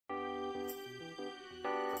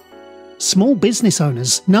small business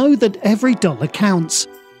owners know that every dollar counts.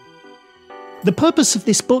 The purpose of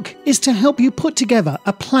this book is to help you put together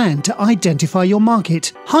a plan to identify your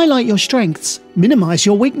market, highlight your strengths, minimize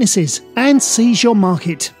your weaknesses, and seize your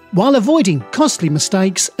market, while avoiding costly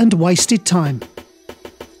mistakes and wasted time.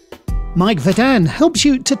 Mike Vidan helps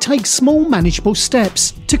you to take small manageable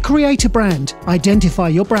steps to create a brand, identify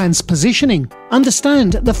your brand's positioning,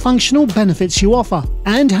 understand the functional benefits you offer,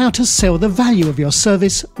 and how to sell the value of your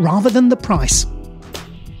service rather than the price.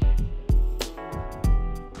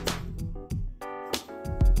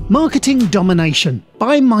 Marketing Domination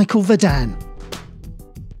by Michael Vidan.